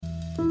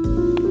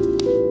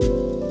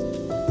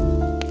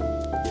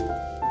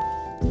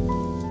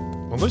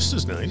Well, this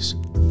is nice.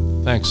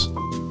 Thanks.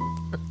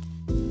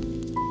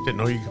 Didn't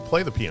know you could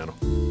play the piano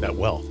that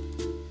well.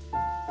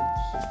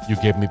 You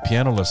gave me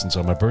piano lessons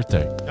on my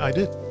birthday. Yeah, I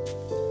did.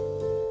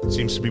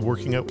 Seems to be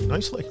working out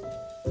nicely.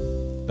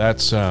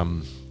 That's a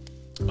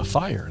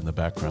fire in the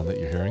background that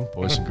you're hearing,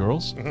 boys and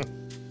girls.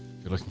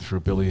 You're looking through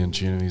Billy and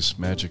Jeannie's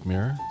magic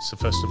mirror. It's the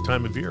festive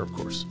time of year, of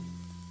course.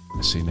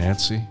 I see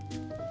Nancy.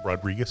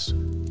 Rodriguez.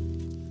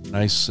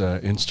 Nice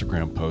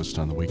Instagram post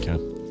on the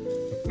weekend.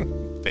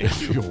 Thank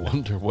If you. you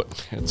wonder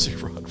what Nancy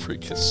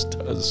Rodriguez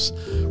does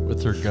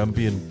with her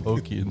Gumby and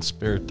Pokey in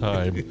spare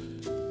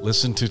time,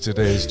 listen to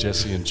today's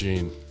Jesse and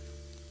Jean.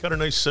 Got a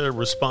nice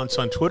response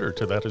on Twitter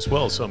to that as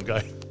well. Some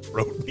guy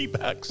wrote me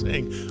back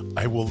saying,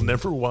 I will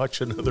never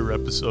watch another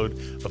episode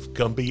of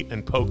Gumby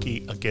and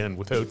Pokey again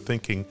without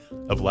thinking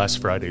of last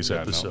Friday's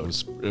episode.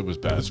 No, it was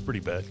bad. It's pretty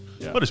bad.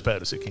 Yeah. About as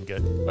bad as it can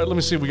get. All right, let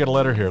me see if we got a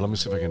letter here. Let me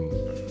see if I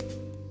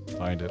can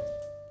find it.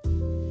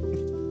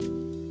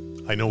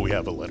 I know we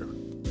have a letter.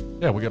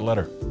 Yeah, we got a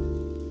letter.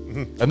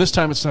 And this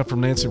time it's not from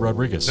Nancy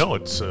Rodriguez. No,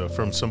 it's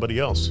from somebody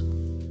else.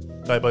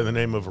 A guy by the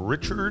name of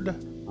Richard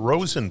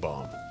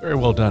Rosenbaum. Very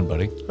well done,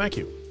 buddy. Thank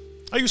you.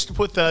 I used to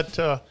put that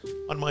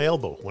on my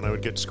elbow when I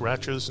would get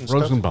scratches and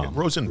Rosenbaum. stuff.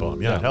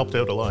 Rosenbaum, yeah, Yeah. it helped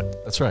out a lot.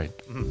 That's right.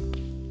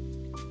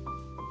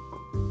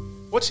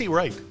 What's he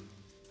write?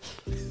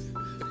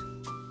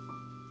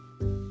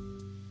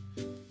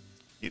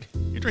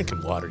 You're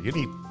drinking water. You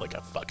need like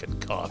a fucking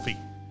coffee.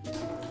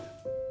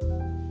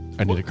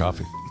 I need a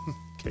coffee.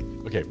 Okay,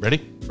 Okay,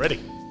 ready? ready.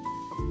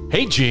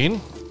 Hey,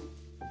 Gene.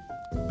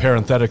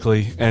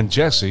 Parenthetically, and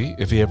Jesse,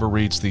 if he ever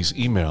reads these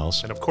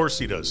emails. And of course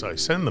he does. I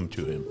send them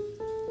to him.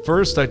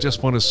 First, I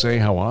just want to say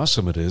how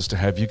awesome it is to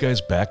have you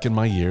guys back in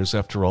my ears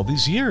after all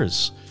these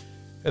years.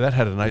 Hey, that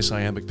had a nice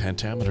iambic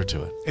pentameter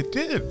to it. It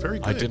did. Very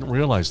good. I didn't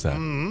realize that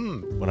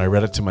when I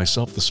read it to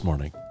myself this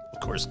morning, Of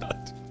course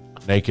not.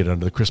 naked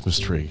under the Christmas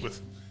tree,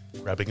 With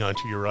grabbing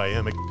onto your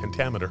iambic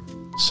pentameter.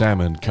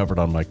 salmon covered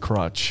on my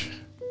crotch,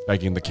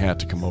 begging the cat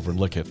to come over and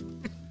lick it.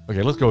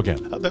 Okay, let's go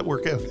again. How'd that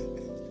work out?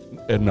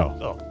 No.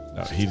 Oh.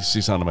 No,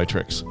 he's on to my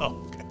tricks.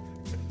 Oh, okay.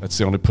 That's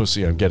the only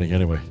pussy I'm getting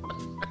anyway,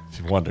 if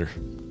you wonder.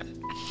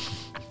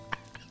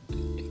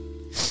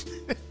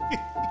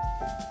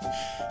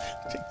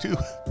 Take two.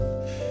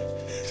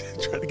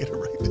 Try to get it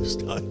right this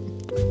time.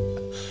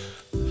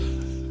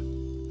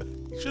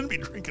 You shouldn't be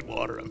drinking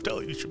water. I'm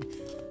telling you,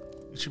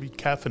 you should be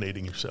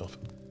caffeinating yourself.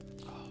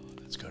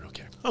 That's good,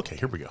 okay. Okay,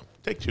 here we go.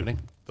 Take two. Ready?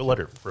 The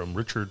letter from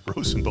Richard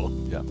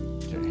Rosenbaum. Yeah,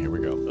 okay, here we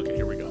go. Okay,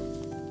 here we go.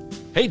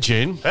 Hey,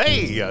 Gene,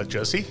 Hey,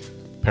 Jesse.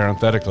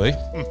 parenthetically,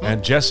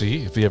 and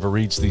Jesse, if he ever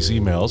reads these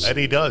emails, And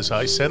he does.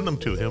 I send them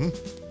to him.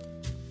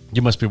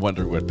 you must be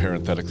wondering what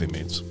parenthetically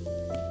means.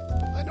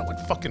 I know what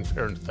fucking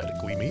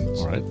parenthetically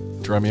means. All right,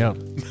 try me out.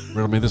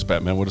 Riddle me this,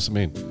 Batman. What does it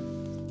mean?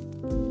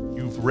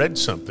 You've read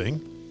something,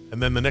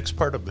 and then the next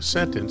part of the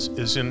sentence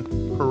is in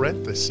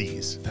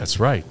parentheses. That's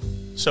right.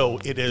 So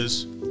it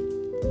is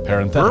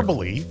Parenthetical.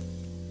 verbally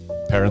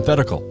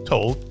Parenthetical.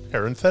 told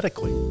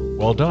parenthetically.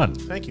 Well done.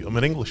 Thank you. I'm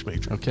an English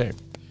major. Okay.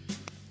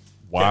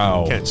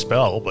 Wow. Can't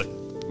spell, but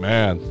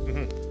Man,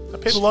 I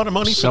paid a lot of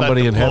money for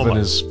somebody that in diploma. heaven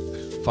is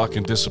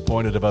fucking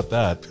disappointed about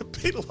that. I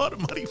paid a lot of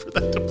money for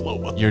that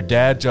diploma. Your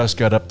dad just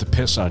got up to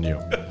piss on you.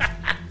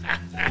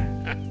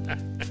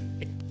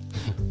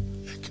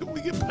 Can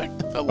we get back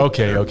to that?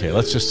 Okay,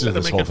 let's just do Instead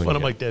of this whole making thing fun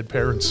of my again. dead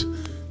parents.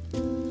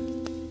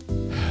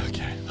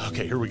 Okay.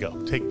 Okay, here we go.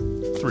 Take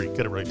 3.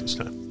 Get it right this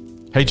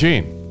time. Hey,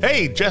 Gene.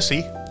 Hey,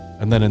 Jesse.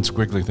 And then in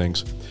squiggly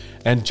things.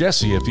 And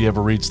Jesse, if he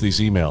ever reads these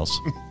emails,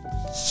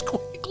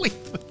 Squiggly.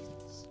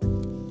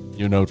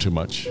 you know too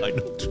much. I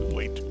know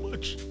way too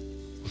much.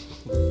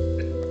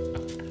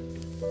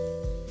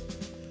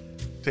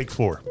 Take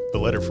 4. The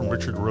letter from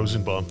Richard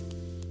Rosenbaum.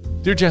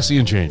 Dear Jesse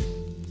and Jane,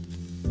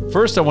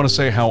 first I want to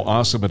say how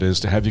awesome it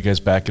is to have you guys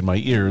back in my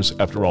ears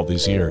after all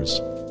these years.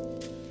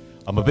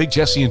 I'm a big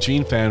Jesse and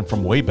Jane fan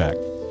from way back.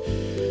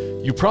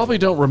 You probably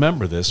don't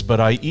remember this,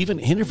 but I even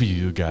interviewed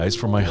you guys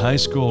for my high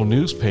school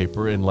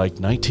newspaper in like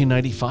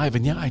 1995,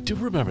 and yeah, I do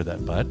remember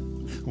that, bud.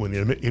 When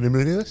you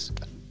interviewed us?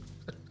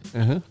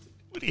 Uh-huh.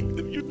 What do you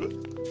interviewed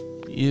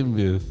with?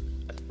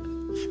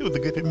 It was a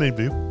good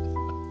interview.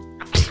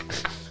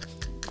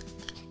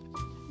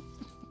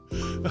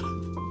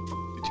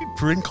 Did you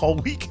drink all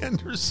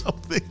weekend or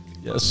something?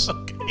 Yes.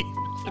 Okay.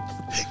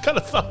 Kind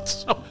of thought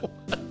so.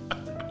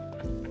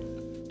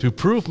 To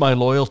prove my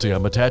loyalty,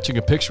 I'm attaching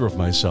a picture of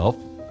myself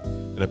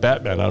in a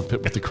Batman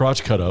outfit with the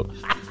crotch cut out.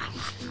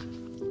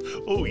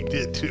 Oh, he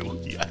did too.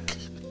 Yuck.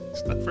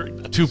 It's not very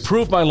nice. To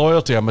prove my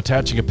loyalty, I'm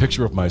attaching a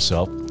picture of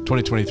myself,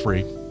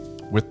 2023,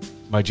 with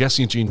my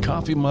Jesse and Jean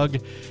coffee mug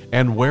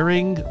and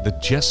wearing the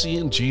Jesse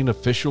and Jean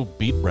official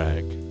beat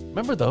rag.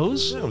 Remember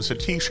those? It was a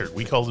T-shirt.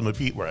 We called him a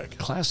beat rag.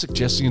 Classic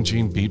Jesse and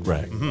Jean beat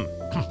rag.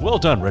 Well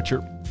done,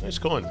 Richard. Nice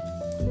going.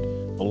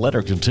 The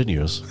letter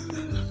continues.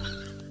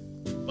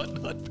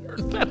 But not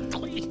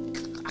parenthetically.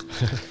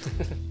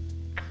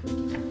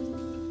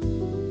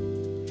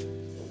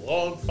 A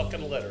long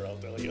fucking letter, I'll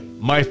tell you.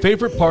 My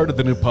favorite part of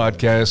the new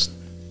podcast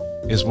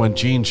is when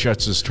Gene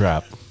shuts his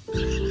trap.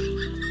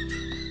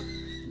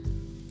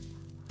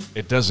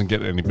 It doesn't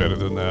get any better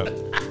than that.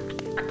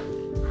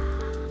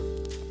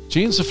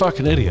 Gene's a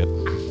fucking idiot.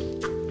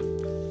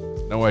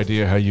 No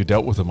idea how you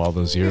dealt with him all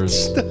those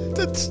years.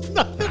 That's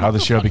not how the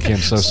show became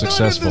so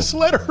successful. Not in this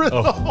letter at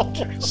all.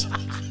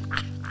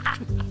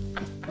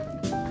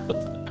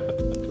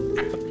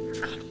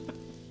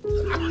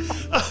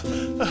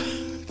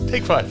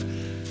 Take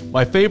 5.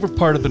 My favorite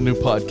part of the new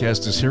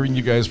podcast is hearing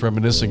you guys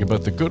reminiscing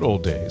about the good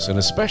old days, and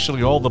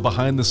especially all the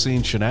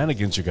behind-the-scenes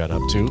shenanigans you got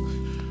up to,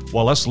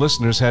 while us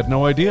listeners had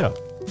no idea.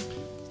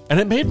 And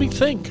it made me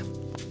think,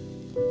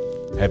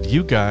 have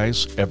you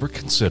guys ever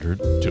considered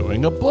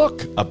doing a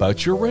book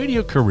about your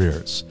radio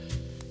careers?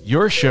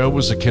 Your show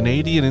was a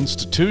Canadian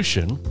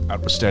institution,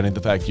 notwithstanding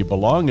the fact you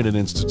belong in an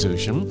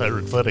institution.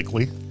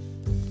 Parenthetically.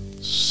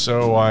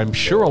 So I'm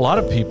sure a lot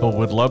of people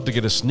would love to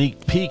get a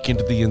sneak peek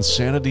into the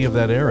insanity of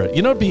that era.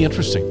 You know, it'd be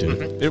interesting, dude.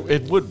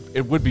 Mm-hmm.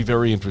 It would be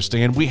very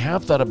interesting. And we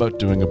have thought about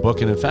doing a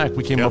book. And in fact,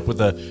 we came up with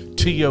a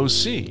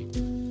TOC.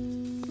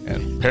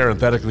 And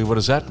parenthetically, what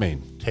does that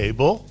mean?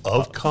 Table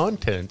of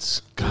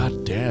Contents.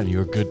 God damn,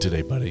 you're good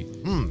today, buddy.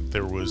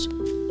 There was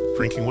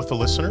drinking with the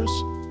listeners,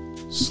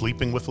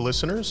 sleeping with the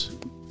listeners,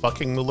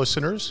 fucking the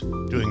listeners,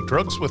 doing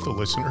drugs with the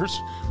listeners,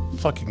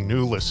 fucking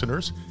new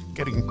listeners,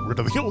 getting rid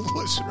of the old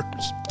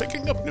listeners,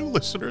 picking up new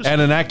listeners.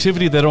 And an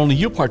activity that only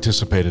you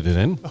participated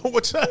in. Oh,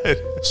 what's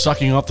that?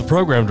 Sucking off the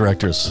program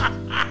directors.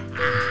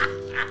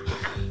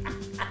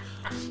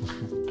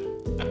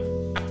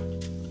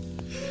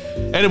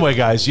 Anyway,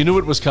 guys, you knew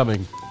it was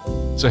coming.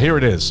 So here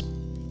it is.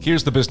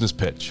 Here's the business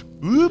pitch.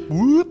 Whoop,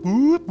 whoop,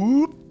 whoop,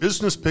 whoop.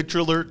 Business pitch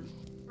alert.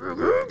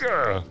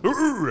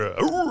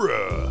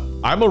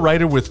 I'm a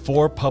writer with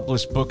 4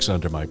 published books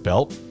under my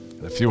belt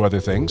and a few other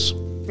things.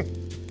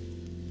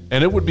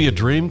 And it would be a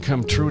dream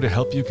come true to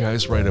help you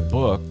guys write a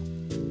book.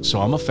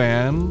 So I'm a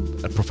fan,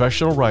 a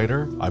professional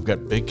writer. I've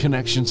got big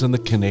connections in the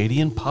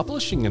Canadian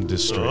publishing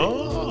industry.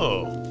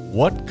 Oh.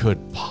 What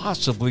could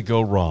possibly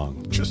go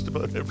wrong? Just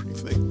about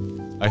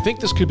everything. I think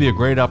this could be a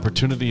great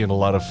opportunity and a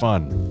lot of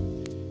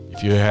fun.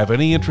 If you have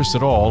any interest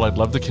at all, I'd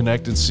love to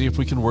connect and see if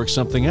we can work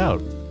something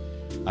out.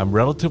 I'm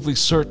relatively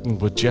certain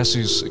with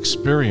Jesse's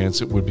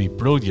experience, it would be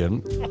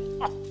brilliant.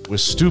 With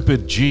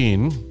stupid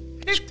Gene,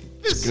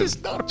 it's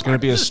going to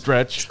be a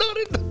stretch.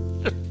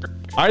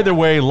 Either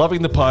way,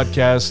 loving the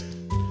podcast.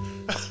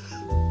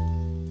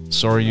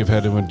 Sorry you've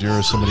had to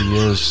endure so many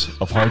years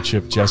of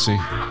hardship, Jesse.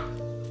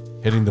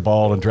 Hitting the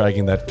ball and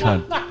dragging that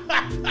cunt.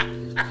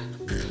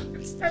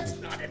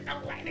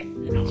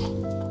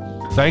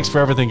 Thanks for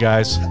everything,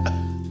 guys.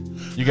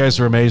 You guys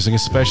are amazing,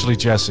 especially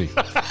Jesse.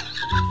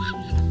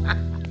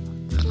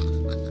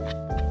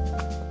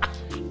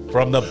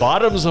 From the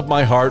bottoms of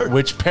my heart,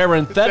 which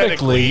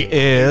parenthetically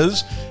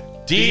is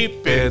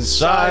deep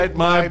inside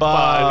my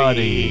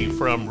body.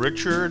 From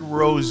Richard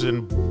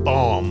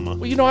Rosenbaum.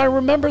 Well, you know, I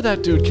remember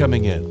that dude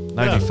coming in,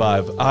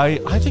 95. Yeah.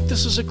 I think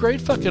this is a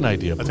great fucking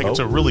idea, I think it's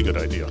a really good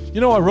idea.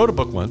 You know, I wrote a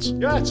book once.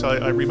 Yeah,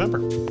 I remember.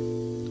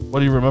 What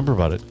do you remember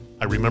about it?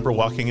 I remember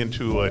walking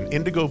into an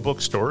Indigo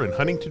bookstore in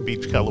Huntington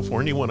Beach,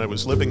 California when I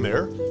was living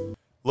there,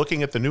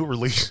 looking at the new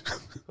release.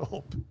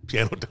 Oh,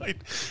 piano died.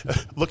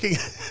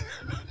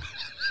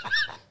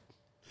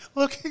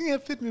 Looking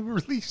at the new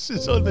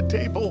releases on the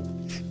table,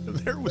 and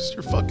there was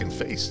your fucking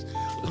face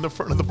on the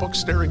front of the book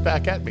staring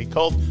back at me,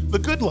 called The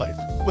Good Life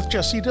with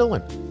Jesse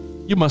Dillon.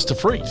 You must have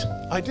freaked.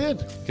 I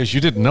did. Because you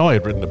didn't know I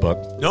had written a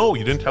book. No,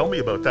 you didn't tell me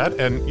about that,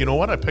 and you know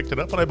what? I picked it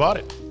up and I bought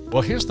it.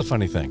 Well, here's the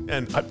funny thing.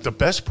 And the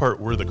best part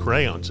were the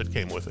crayons that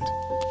came with it.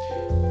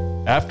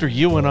 After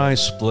you and I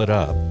split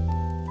up,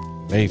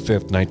 May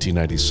 5th,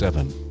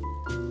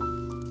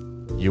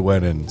 1997, you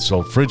went and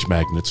sold fridge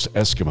magnets to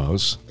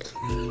Eskimos,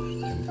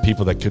 and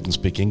people that couldn't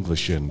speak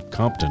English in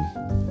Compton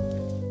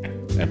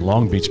and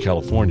Long Beach,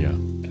 California.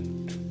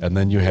 And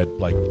then you had,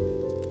 like,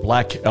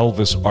 Black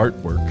Elvis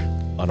artwork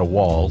on a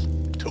wall.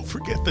 Don't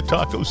forget the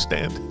taco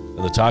stand.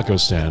 And the taco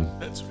stand.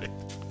 That's right.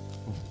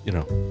 You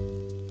know.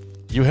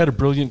 You had a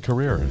brilliant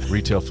career in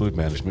retail food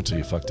management till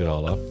you fucked it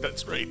all up.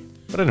 That's right.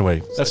 But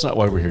anyway, that's not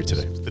why we're here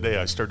today. The day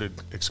I started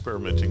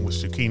experimenting with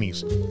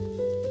zucchinis.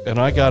 And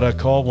I got a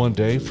call one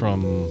day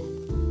from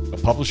a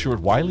publisher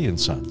at Wiley &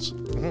 Sons.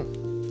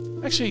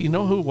 Mm-hmm. Actually, you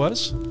know who it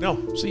was? No.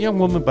 It was a young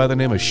woman by the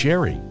name of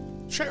Sherry.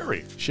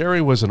 Sherry?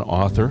 Sherry was an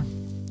author,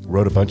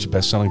 wrote a bunch of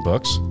best-selling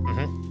books.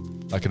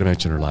 Mm-hmm. I could have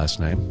mentioned her last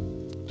name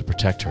to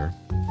protect her.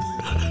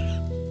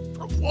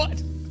 From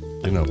what?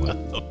 You know what?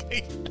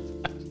 Okay.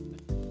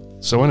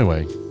 So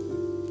anyway,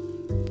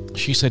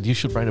 she said, you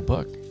should write a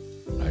book.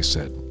 I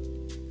said,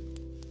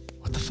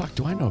 what the fuck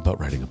do I know about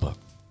writing a book?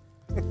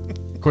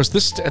 Of course,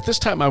 at this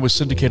time I was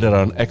syndicated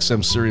on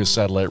XM Sirius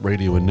Satellite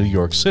Radio in New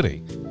York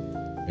City.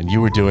 And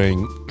you were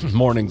doing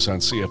mornings on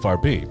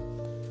CFRB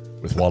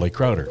with Wally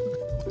Crowder.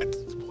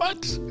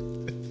 What?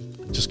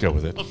 Just go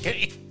with it.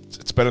 Okay.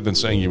 It's better than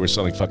saying you were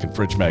selling fucking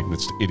fridge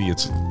magnets to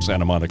idiots in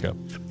Santa Monica.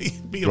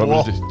 Do you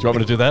want me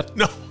to do that?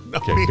 No. No,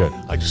 Okay, good.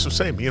 I just was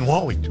saying, me and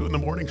Wally doing the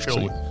morning show.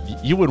 So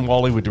you and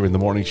Wally were doing the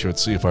morning show at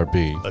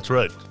CFRB. That's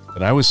right.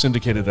 And I was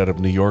syndicated out of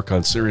New York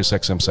on Sirius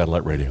XM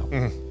satellite radio.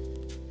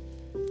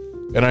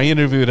 And I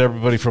interviewed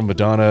everybody from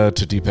Madonna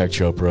to Deepak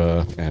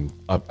Chopra, and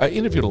I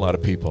interviewed a lot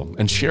of people.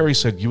 And Sherry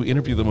said, you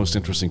interview the most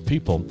interesting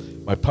people.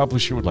 My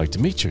publisher would like to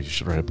meet you. You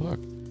should write a book.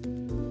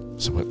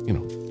 So,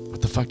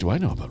 what the fuck do I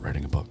know about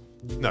writing a book?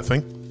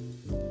 Nothing.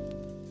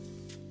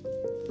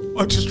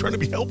 I'm just trying to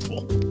be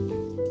helpful.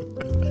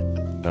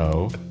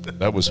 No,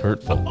 that was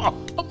hurtful. Oh,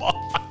 come on.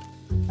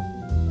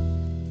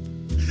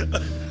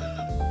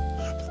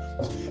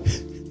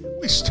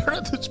 We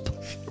started this.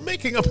 You're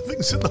making up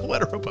things in the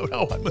letter about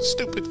how I'm a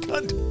stupid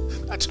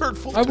cunt. That's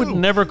hurtful, I would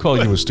never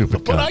call you a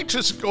stupid But cunt. I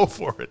just go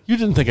for it. You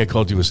didn't think I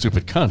called you a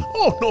stupid cunt.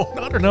 Oh, no,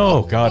 not at No,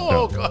 all. God, no.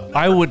 Oh, God, no.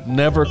 I would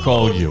never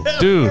call you. never.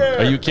 Dude,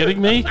 are you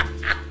kidding me?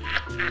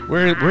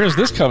 Where is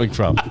this coming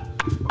from?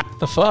 What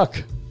the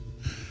fuck?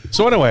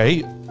 So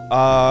anyway,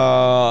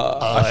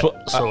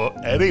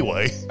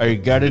 Anyway, I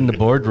got in the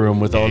boardroom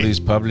with all these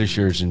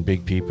publishers and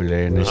big people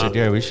there, and they said,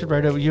 yeah, we should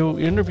write a, you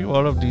interview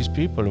all of these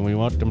people, and we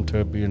want them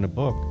to be in a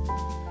book.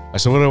 I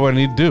said, what do I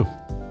need to do?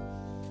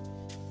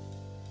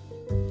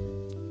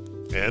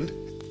 and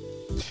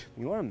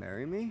You want to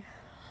marry me?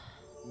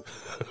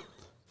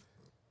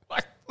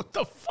 what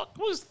the fuck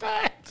was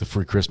that? The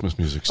free Christmas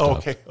music Oh,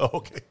 stuff.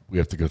 okay. We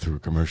have to go through a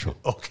commercial.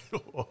 Okay.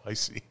 Oh, I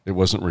see. It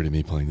wasn't really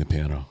me playing the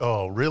piano.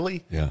 Oh,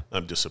 really? Yeah.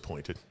 I'm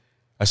disappointed.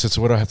 I said,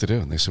 so what do I have to do?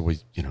 And they said, well,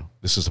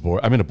 this is the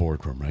board. I'm in a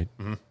boardroom, right?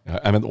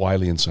 I'm in the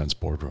Wiley & Sons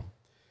boardroom.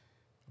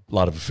 A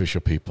lot of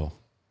official people.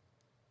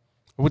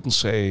 I wouldn't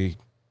say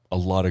a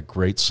lot of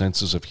great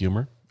senses of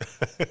humor.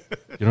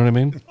 You know what I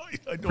mean?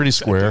 I know Pretty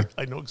square.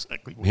 I know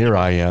exactly. What Here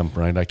I am,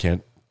 right? I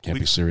can't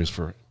be serious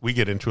for it. we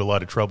get into a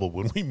lot of trouble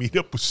when we meet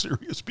up with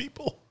serious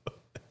people.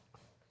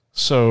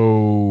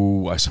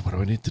 So I said, what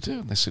do I need to do?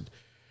 And they said,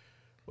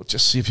 well,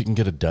 just see if you can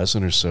get a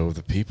dozen or so of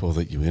the people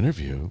that you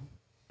interview.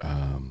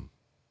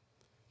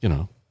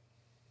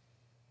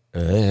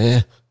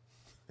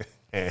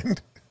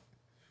 And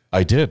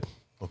I did.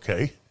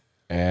 okay,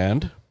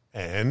 And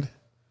and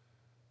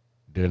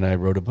then I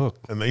wrote a book.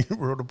 then you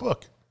wrote a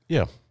book,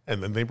 Yeah.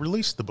 and then they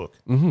released the book,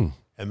 and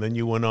then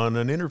you went on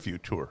an interview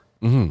tour.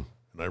 And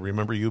I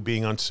remember you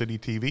being on City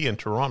TV in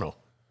Toronto.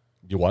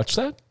 You watched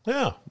that?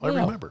 Yeah, I Wow.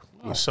 remember.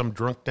 It was some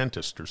drunk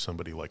dentist or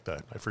somebody like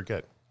that. I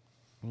forget.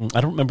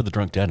 I don't remember the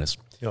drunk dentist.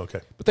 Yeah,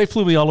 okay. But they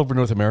flew me all over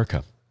North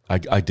America. I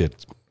did.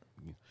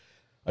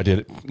 I did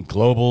it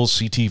global,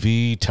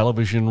 CTV,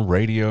 television,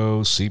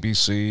 radio,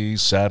 CBC,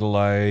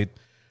 satellite,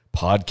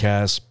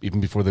 podcasts.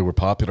 Even before they were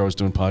popular, I was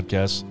doing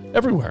podcasts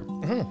everywhere.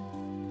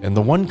 And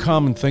the one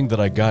common thing that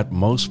I got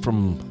most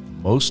from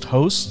most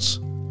hosts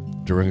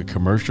during a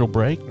commercial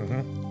break,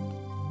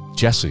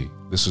 Jesse,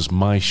 this is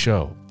my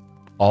show.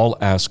 I'll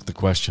ask the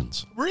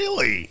questions.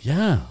 Really?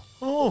 Yeah.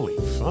 Holy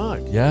fuck.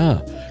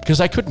 Yeah. Because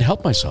I couldn't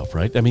help myself,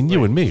 right? I mean,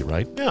 you and me,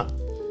 right? Yeah.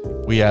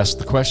 We asked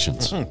the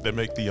questions. They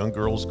make the young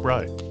girls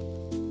cry.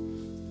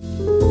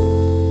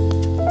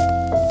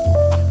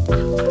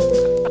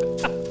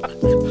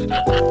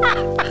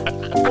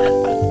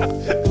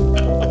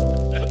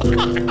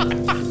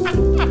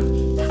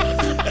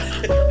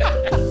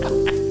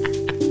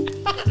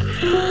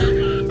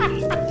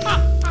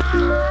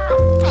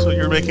 So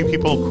you're making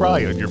people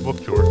cry on your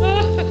book tour.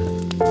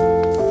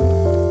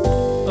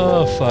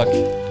 Oh, fuck.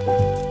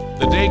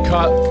 The day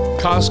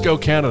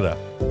Costco Canada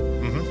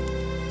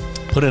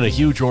put in a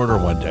huge order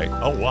one day,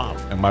 Oh, wow.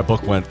 and my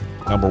book went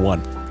number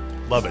one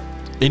Love it.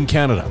 in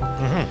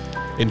Canada.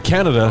 In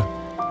Canada,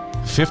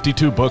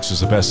 52 books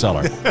is a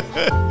bestseller.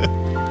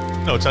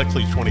 No, it's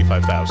actually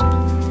 25,000.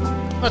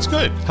 That's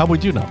good. How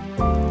would you know?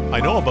 I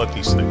know about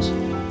these things.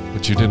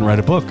 But you didn't write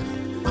a book.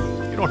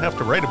 You don't have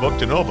to write a book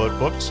to know about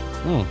books.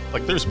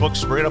 Like there's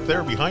books right up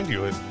there behind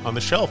you on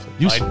the shelf.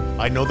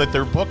 I know that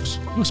they're books.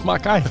 You a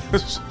smart guy.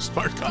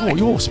 Smart guy. Oh,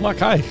 you a smart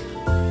guy.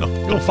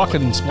 You're a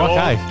fucking smart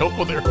guy. Don't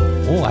go there.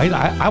 Oh,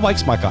 I like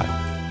smart guy.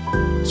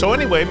 So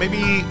anyway,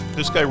 maybe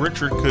this guy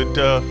Richard could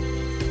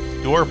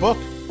do our book.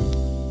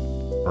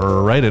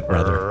 Write it,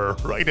 brother.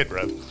 Write it,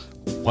 rather.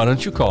 Why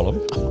don't you call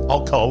him?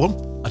 I'll call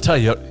him. I'll tell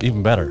you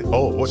even better.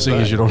 Oh, what's Seeing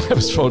that? as you don't have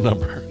his phone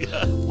number.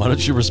 Yeah. Why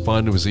don't you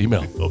respond to his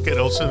email? Okay,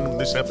 I'll send him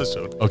this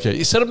episode. Okay,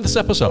 you sent him this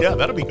episode. Yeah,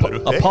 that'll be good.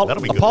 Hey,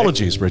 that'll be good.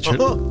 Apologies, Richard.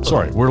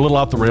 Sorry, we're a little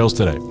off the rails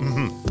today.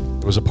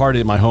 There was a party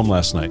at my home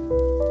last night.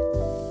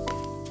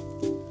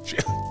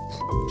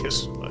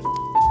 Kiss.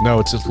 No,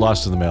 it's just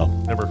lost in the mail.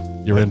 Never.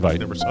 Your invite.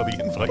 Never saw the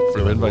invite. For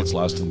Your that invite's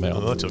one. lost in the Oh,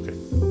 mail. that's okay.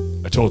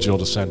 I told Jill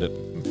to send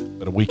it,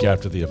 but a week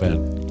after the event.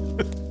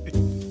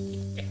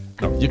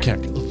 No, you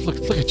can't. Look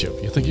at you.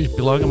 You think you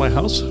belong in my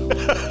house? What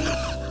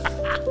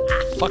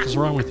the fuck is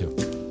wrong with you?